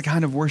that's the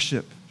kind of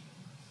worship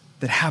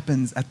that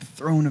happens at the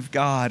throne of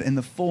God and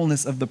the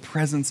fullness of the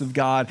presence of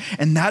God.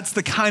 And that's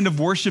the kind of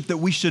worship that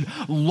we should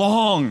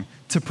long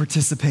to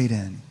participate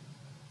in.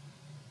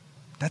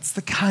 That's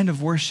the kind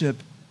of worship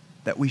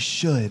that we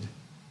should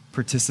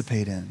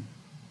participate in.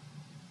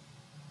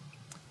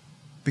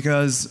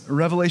 Because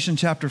Revelation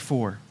chapter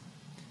 4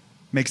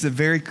 makes it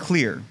very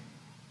clear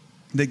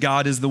that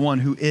God is the one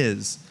who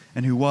is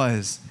and who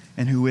was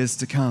and who is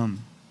to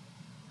come.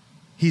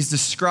 He's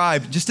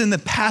described, just in the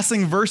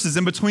passing verses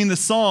in between the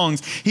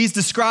songs, he's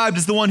described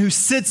as the one who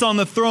sits on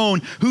the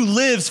throne, who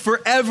lives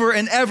forever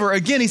and ever.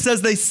 Again, he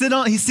says he's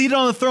seated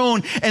on the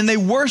throne and they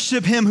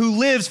worship him who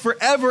lives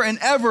forever and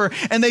ever.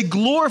 And they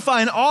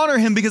glorify and honor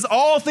him because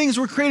all things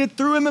were created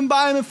through him and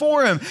by him and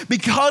for him.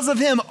 Because of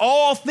him,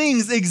 all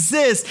things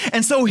exist.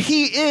 And so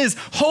he is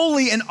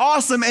holy and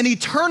awesome and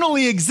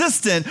eternally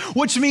existent,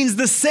 which means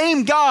the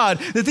same God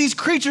that these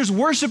creatures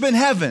worship in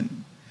heaven,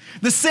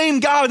 the same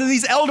God that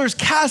these elders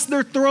cast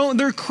their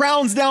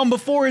crowns down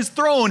before his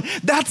throne,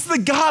 that's the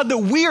God that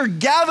we are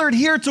gathered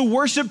here to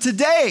worship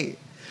today.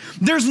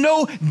 There's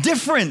no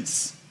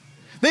difference.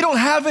 They don't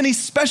have any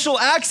special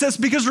access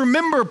because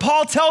remember,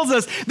 Paul tells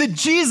us that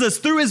Jesus,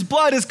 through his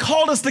blood, has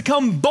called us to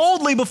come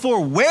boldly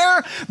before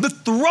where? The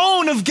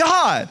throne of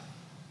God.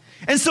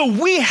 And so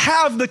we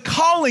have the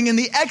calling and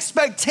the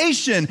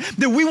expectation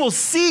that we will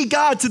see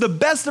God to the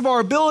best of our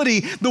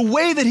ability, the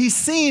way that he's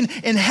seen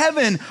in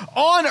heaven,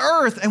 on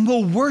earth, and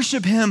we'll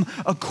worship him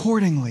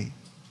accordingly.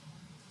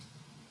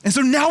 And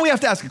so now we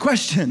have to ask a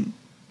question.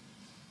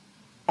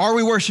 Are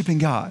we worshiping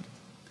God?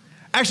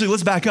 Actually,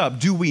 let's back up.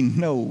 Do we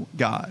know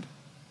God?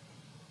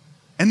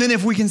 And then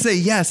if we can say,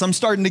 yes, I'm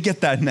starting to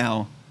get that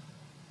now.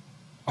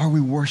 Are we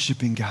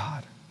worshiping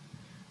God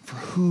for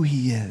who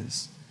he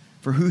is,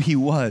 for who he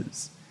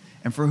was,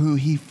 and for who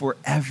he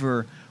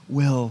forever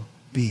will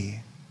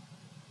be?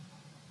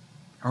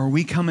 Are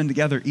we coming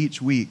together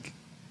each week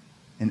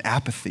in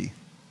apathy?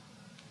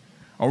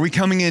 Are we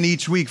coming in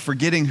each week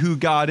forgetting who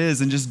God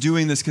is and just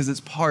doing this because it's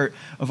part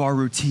of our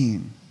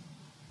routine?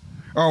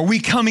 Or are we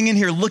coming in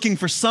here looking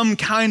for some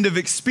kind of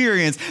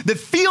experience that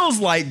feels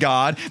like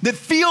God, that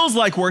feels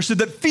like worship,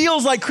 that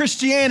feels like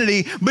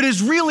Christianity, but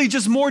is really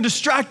just more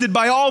distracted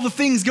by all the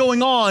things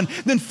going on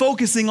than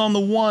focusing on the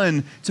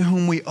one to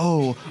whom we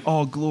owe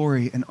all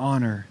glory and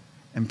honor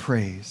and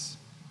praise?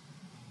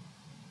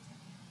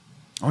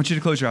 I want you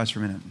to close your eyes for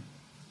a minute.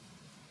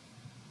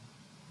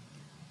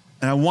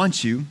 And I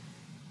want you,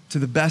 to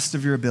the best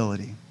of your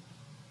ability,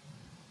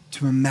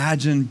 to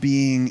imagine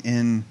being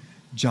in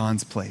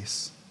John's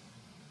place.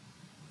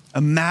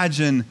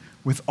 Imagine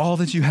with all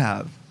that you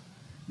have,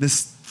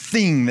 this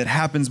thing that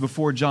happens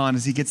before John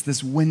as he gets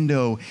this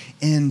window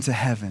into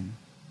heaven.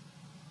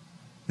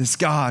 This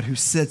God who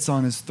sits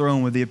on his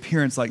throne with the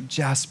appearance like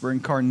jasper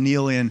and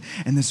carnelian,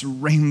 and this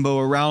rainbow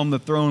around the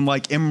throne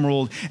like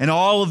emerald, and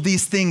all of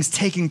these things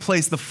taking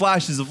place, the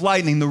flashes of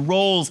lightning, the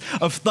rolls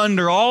of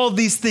thunder, all of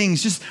these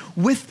things just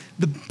with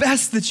the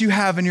best that you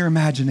have in your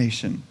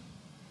imagination.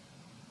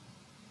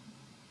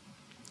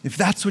 If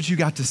that's what you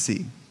got to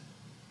see,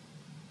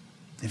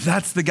 if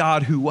that's the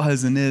God who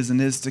was and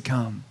is to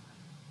come,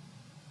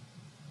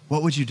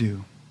 what would you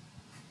do?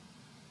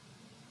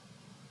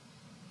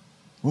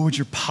 What would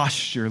your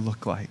posture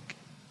look like?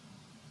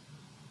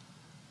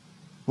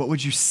 What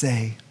would you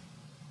say?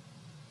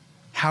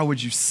 How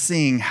would you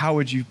sing? How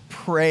would you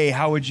pray?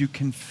 How would you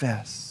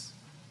confess?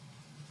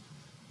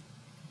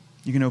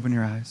 You can open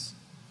your eyes.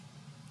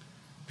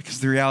 Because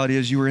the reality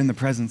is you were in the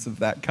presence of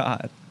that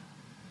God.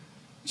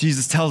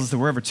 Jesus tells us that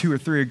wherever two or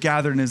three are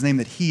gathered in his name,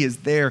 that he is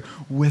there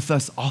with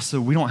us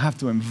also. We don't have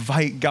to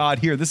invite God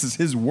here. This is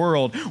his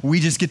world. We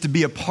just get to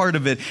be a part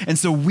of it. And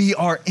so we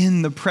are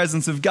in the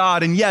presence of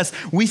God. And yes,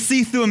 we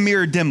see through a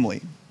mirror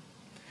dimly.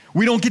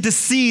 We don't get to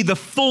see the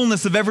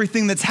fullness of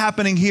everything that's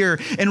happening here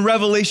in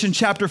Revelation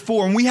chapter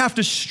 4. And we have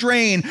to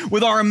strain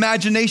with our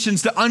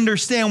imaginations to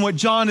understand what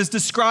John is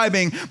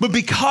describing. But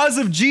because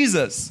of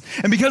Jesus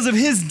and because of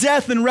his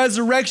death and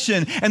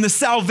resurrection and the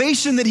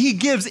salvation that he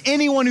gives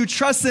anyone who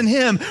trusts in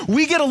him,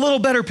 we get a little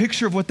better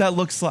picture of what that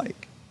looks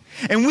like.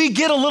 And we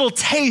get a little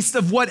taste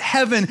of what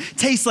heaven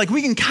tastes like.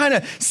 We can kind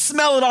of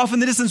smell it off in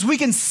the distance. We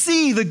can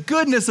see the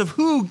goodness of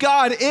who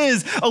God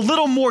is a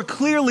little more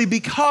clearly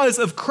because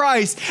of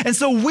Christ. And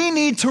so we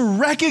need to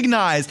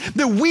recognize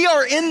that we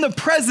are in the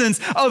presence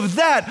of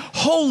that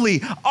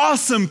holy,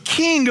 awesome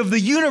King of the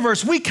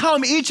universe. We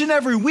come each and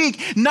every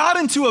week, not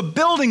into a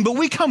building, but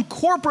we come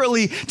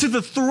corporately to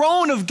the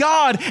throne of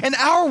God, and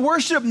our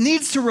worship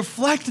needs to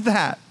reflect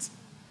that.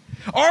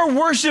 Our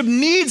worship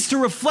needs to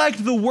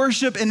reflect the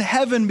worship in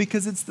heaven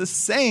because it's the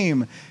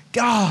same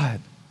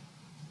God.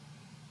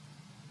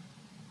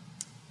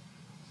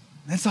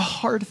 That's a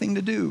hard thing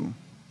to do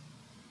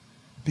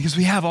because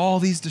we have all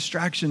these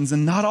distractions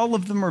and not all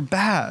of them are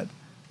bad.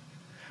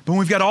 But when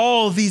we've got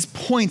all of these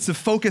points of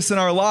focus in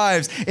our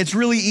lives, it's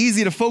really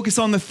easy to focus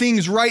on the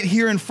things right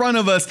here in front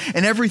of us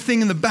and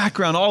everything in the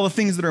background, all the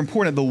things that are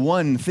important. The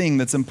one thing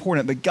that's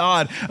important, the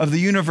God of the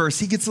universe,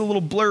 he gets a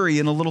little blurry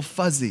and a little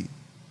fuzzy.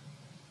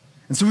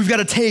 And so we've got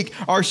to take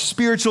our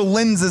spiritual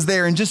lenses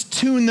there and just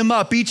tune them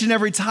up each and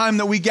every time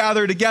that we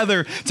gather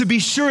together to be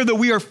sure that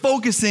we are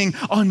focusing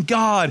on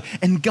God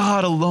and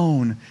God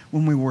alone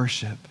when we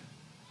worship.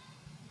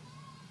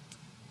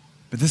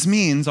 But this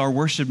means our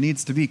worship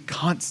needs to be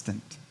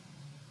constant.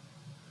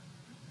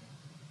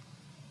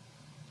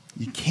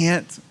 You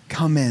can't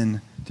come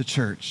in to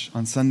church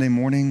on Sunday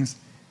mornings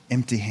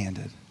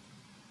empty-handed.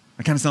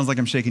 It kind of sounds like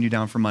I'm shaking you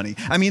down for money.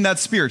 I mean,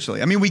 that's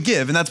spiritually. I mean, we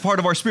give, and that's part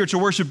of our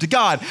spiritual worship to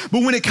God.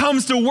 But when it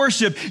comes to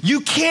worship, you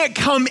can't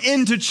come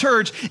into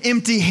church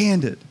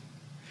empty-handed.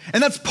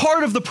 And that's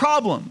part of the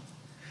problem.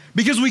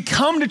 Because we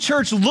come to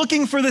church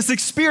looking for this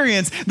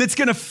experience that's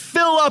going to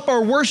fill up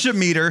our worship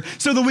meter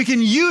so that we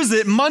can use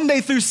it Monday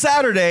through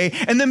Saturday.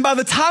 And then by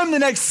the time the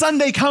next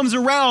Sunday comes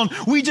around,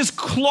 we just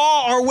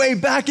claw our way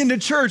back into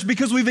church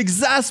because we've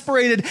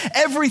exasperated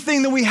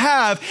everything that we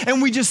have.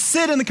 And we just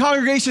sit in the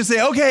congregation and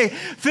say, okay,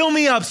 fill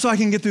me up so I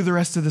can get through the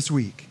rest of this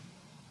week.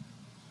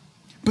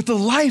 But the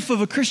life of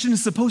a Christian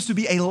is supposed to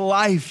be a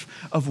life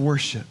of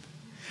worship.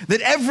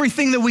 That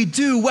everything that we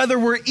do, whether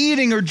we're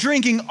eating or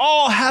drinking,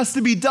 all has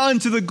to be done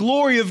to the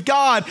glory of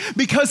God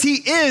because he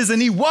is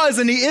and he was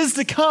and he is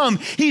to come.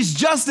 He's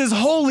just as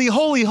holy,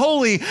 holy,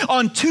 holy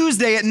on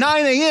Tuesday at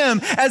 9 a.m.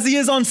 as he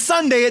is on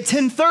Sunday at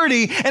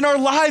 10:30, and our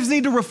lives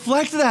need to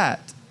reflect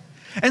that.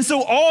 And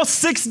so all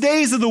 6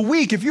 days of the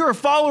week, if you're a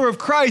follower of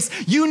Christ,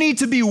 you need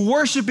to be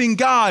worshiping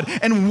God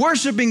and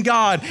worshiping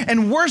God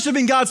and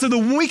worshiping God, so that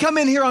when we come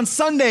in here on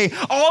Sunday,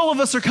 all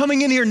of us are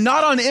coming in here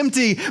not on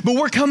empty, but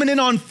we're coming in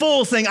on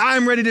full, saying,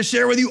 I'm ready to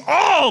share with you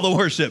all the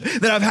worship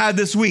that I've had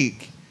this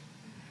week.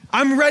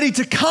 I'm ready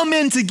to come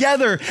in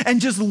together and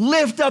just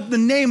lift up the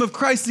name of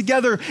Christ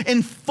together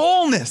in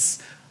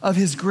fullness of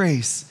his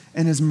grace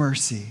and his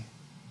mercy.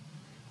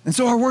 And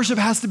so our worship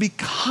has to be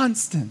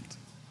constant.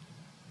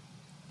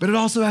 But it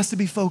also has to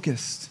be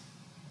focused.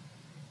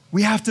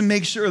 We have to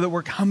make sure that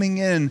we're coming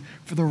in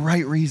for the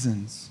right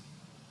reasons.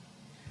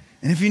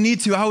 And if you need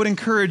to, I would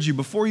encourage you,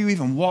 before you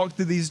even walk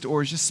through these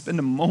doors, just spend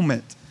a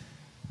moment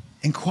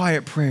in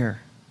quiet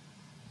prayer,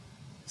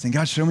 saying,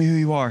 God, show me who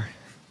you are.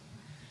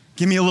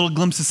 Give me a little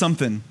glimpse of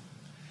something.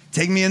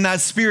 Take me in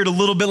that spirit a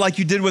little bit like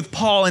you did with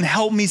Paul, and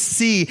help me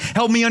see,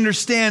 help me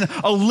understand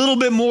a little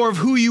bit more of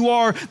who you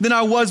are than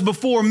I was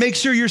before. Make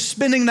sure you're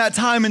spending that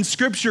time in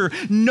Scripture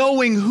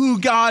knowing who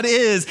God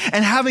is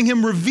and having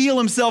him reveal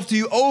himself to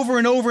you over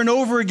and over and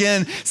over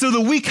again, so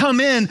that we come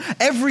in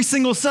every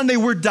single Sunday,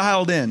 we're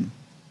dialed in.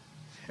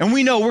 And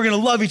we know we're going to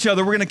love each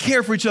other, we're going to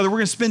care for each other, we're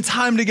going to spend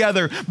time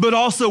together, but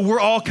also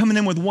we're all coming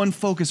in with one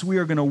focus. We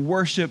are going to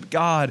worship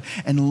God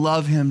and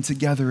love him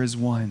together as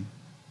one.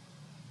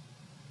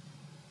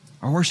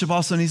 Our worship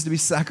also needs to be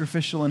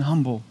sacrificial and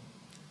humble,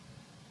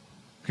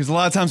 because a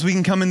lot of times we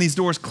can come in these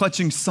doors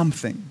clutching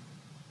something.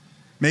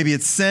 Maybe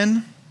it's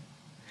sin,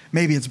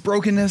 maybe it's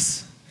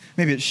brokenness,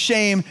 maybe it's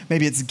shame,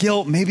 maybe it's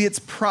guilt, maybe it's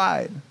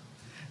pride.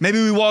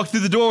 Maybe we walk through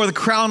the door with a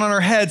crown on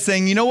our head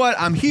saying, you know what,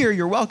 I'm here,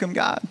 you're welcome,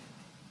 God.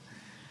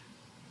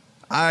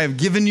 I've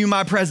given you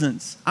my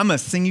presence. I'm going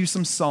to sing you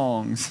some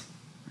songs.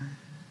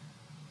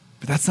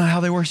 But that's not how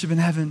they worship in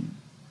heaven.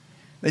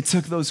 They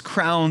took those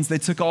crowns, they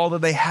took all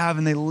that they have,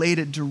 and they laid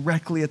it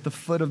directly at the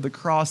foot of the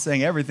cross,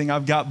 saying, everything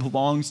I've got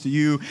belongs to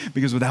you,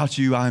 because without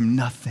you, I'm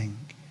nothing.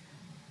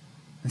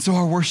 And so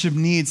our worship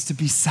needs to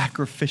be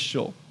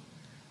sacrificial.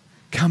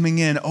 Coming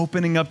in,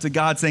 opening up to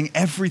God, saying,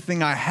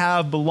 everything I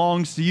have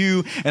belongs to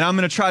you, and I'm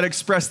going to try to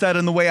express that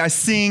in the way I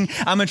sing.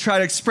 I'm going to try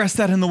to express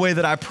that in the way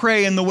that I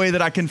pray, in the way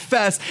that I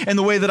confess, in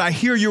the way that I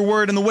hear your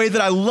word, in the way that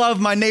I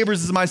love my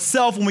neighbors as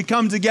myself when we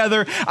come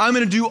together. I'm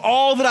going to do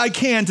all that I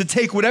can to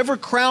take whatever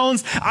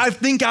crowns I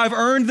think I've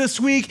earned this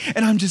week,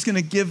 and I'm just going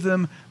to give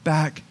them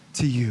back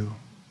to you.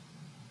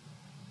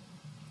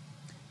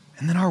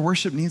 And then our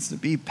worship needs to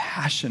be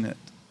passionate.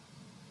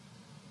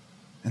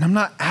 And I'm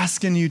not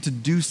asking you to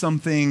do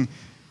something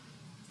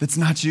that's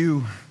not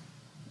you,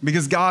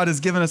 because God has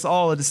given us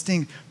all a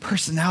distinct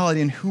personality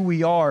in who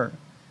we are.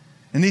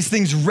 And these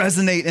things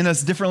resonate in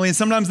us differently, and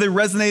sometimes they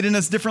resonate in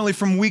us differently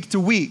from week to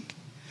week.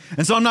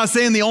 And so I'm not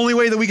saying the only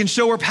way that we can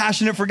show we're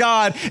passionate for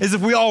God is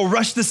if we all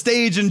rush the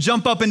stage and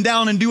jump up and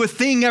down and do a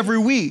thing every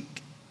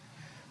week.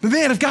 But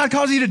man, if God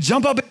calls you to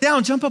jump up and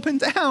down, jump up and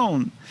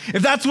down.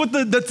 If that's what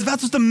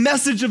the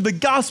message of the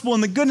gospel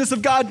and the goodness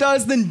of God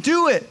does, then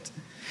do it.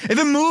 If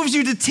it moves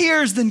you to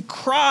tears, then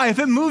cry. If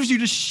it moves you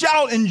to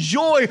shout in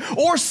joy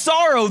or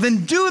sorrow,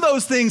 then do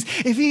those things.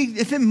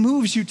 If it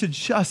moves you to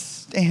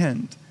just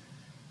stand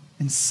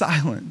in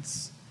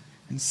silence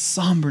and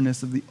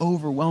somberness of the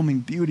overwhelming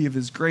beauty of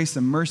his grace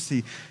and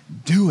mercy,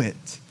 do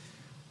it.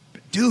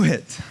 But do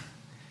it.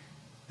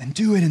 And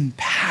do it in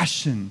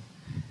passion,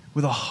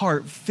 with a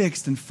heart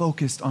fixed and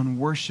focused on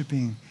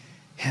worshiping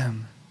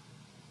him.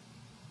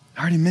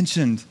 I already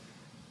mentioned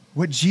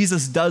what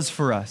Jesus does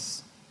for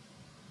us.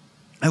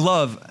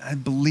 I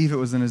believe it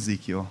was in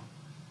Ezekiel,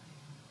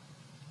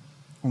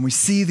 when we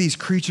see these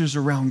creatures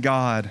around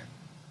God,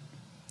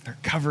 they're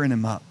covering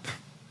him up.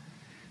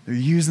 They're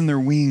using their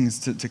wings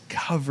to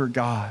cover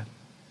God.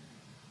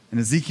 And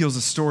Ezekiel's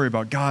a story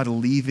about God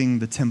leaving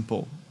the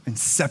temple and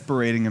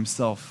separating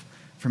himself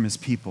from his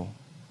people.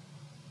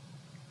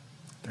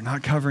 They're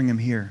not covering him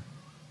here.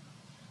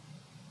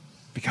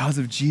 Because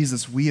of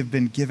Jesus, we have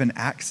been given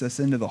access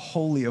into the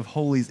Holy of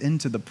Holies,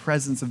 into the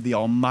presence of the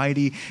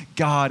Almighty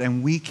God,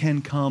 and we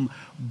can come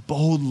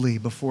boldly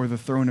before the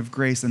throne of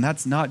grace. And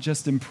that's not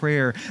just in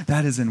prayer,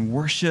 that is in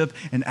worship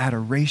and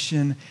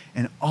adoration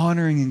and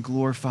honoring and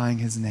glorifying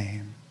his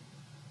name.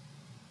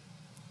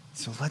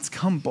 So let's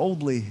come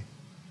boldly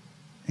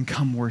and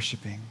come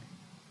worshiping.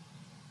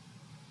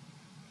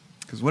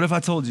 Because what if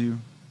I told you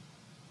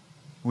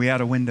we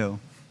had a window?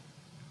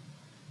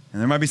 And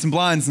there might be some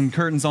blinds and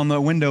curtains on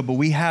the window, but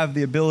we have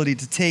the ability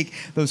to take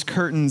those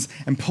curtains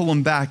and pull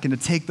them back, and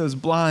to take those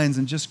blinds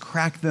and just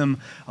crack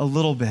them a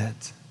little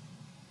bit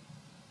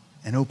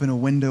and open a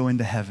window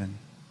into heaven.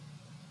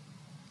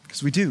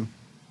 Because we do.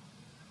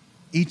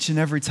 Each and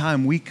every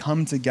time we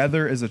come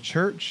together as a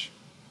church,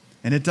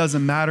 and it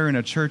doesn't matter in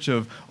a church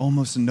of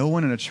almost no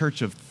one, in a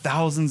church of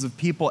thousands of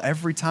people,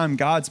 every time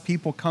God's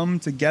people come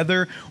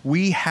together,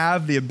 we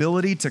have the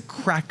ability to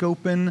crack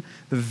open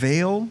the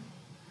veil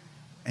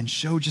and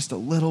show just a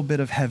little bit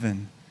of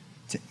heaven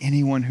to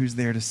anyone who's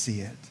there to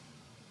see it.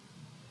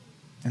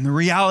 And the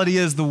reality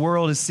is, the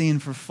world has seen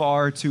for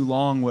far too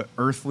long what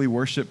earthly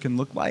worship can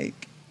look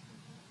like.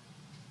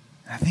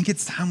 I think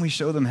it's time we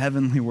show them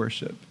heavenly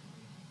worship.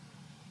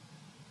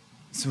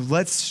 So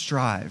let's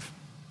strive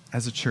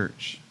as a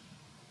church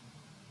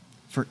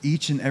for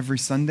each and every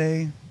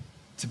Sunday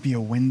to be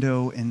a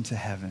window into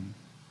heaven.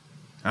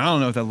 I don't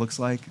know what that looks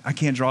like. I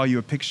can't draw you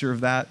a picture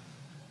of that.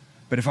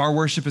 But if our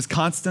worship is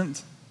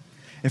constant,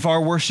 if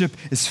our worship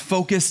is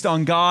focused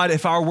on God,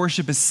 if our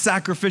worship is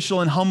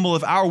sacrificial and humble,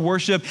 if our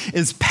worship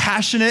is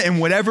passionate in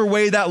whatever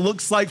way that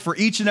looks like for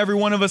each and every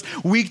one of us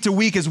week to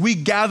week as we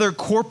gather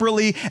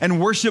corporately and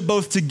worship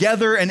both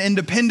together and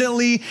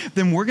independently,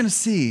 then we're going to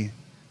see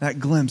that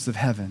glimpse of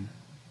heaven.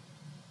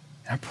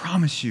 And I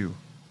promise you,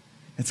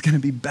 it's going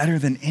to be better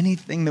than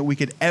anything that we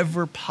could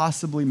ever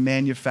possibly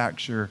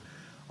manufacture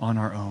on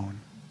our own.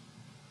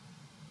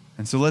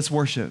 And so let's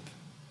worship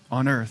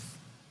on earth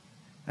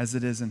as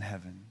it is in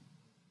heaven.